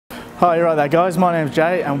Hi, you're right there guys, my name's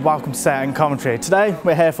Jay and welcome to Ateca Commentary. Today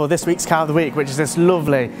we're here for this week's car of the week, which is this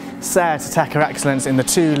lovely COTW Ateca Excellence in the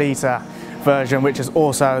 2 litre version, which is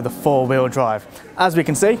also the 4-wheel drive. As we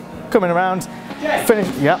can see, coming around,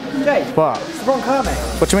 finished, yep. Jay, what? It's the wrong car, mate.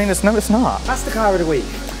 What do you mean it's, no it's not? That's the car of the week.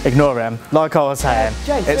 Ignore him, like I was saying.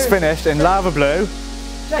 Jay, it's seriously. finished in lava blue.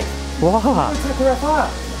 Jay, What? Ateca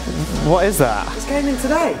FR. What is that? This came in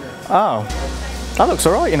today. Oh, that looks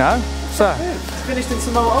alright, you know. So. It's finished in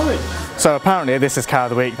some more orange. So apparently this is car of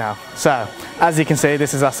the week now. So as you can see,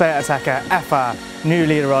 this is our COTW Ateca FR,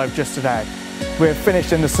 newly arrived just today. We're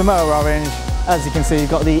finished in the Samoa orange. As you can see, you've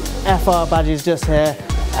got the FR badges just here,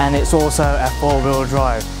 and it's also a 4-wheel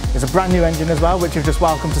drive. There's a brand new engine as well, which we've just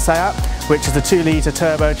welcomed to COTW, which is the 2 litre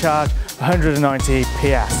turbocharged, 190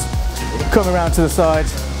 PS. Coming around to the side,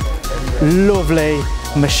 lovely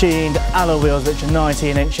machined alloy wheels which are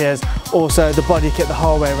 19 inches. Also the body kit the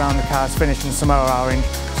whole way around the car is finished in Samoa orange,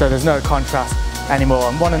 so there's no contrast anymore.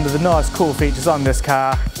 And one of the nice cool features on this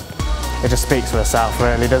car, it just speaks for itself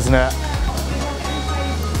really, doesn't it?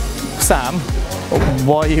 Sam,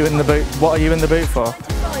 what are you in the boot? What are you in the boot for?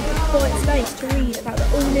 For its space to read about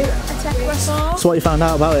the all-new Ateca FR. So what you found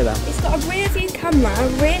out about it then? It's got a rear view camera,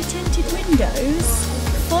 rear tinted windows,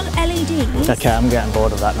 full LEDs. Okay, I'm getting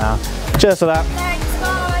bored of that now. Cheers for that. Thanks,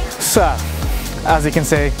 bye. So, as you can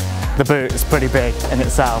see, the boot is pretty big in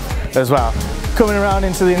itself as well. Coming around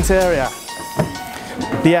into the interior,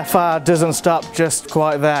 the FR doesn't stop just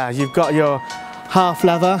quite there. You've got your half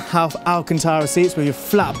leather, half Alcantara seats with your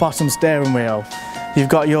flat bottom steering wheel. You've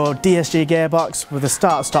got your DSG gearbox with the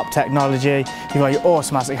start-stop technology. You've got your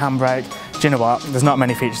automatic handbrake. Do you know what? There's not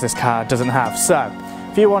many features this car doesn't have. So,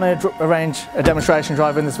 if you want to arrange a demonstration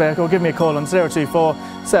drive in this vehicle, give me a call on 024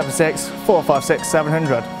 76 456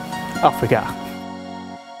 700. Off we go.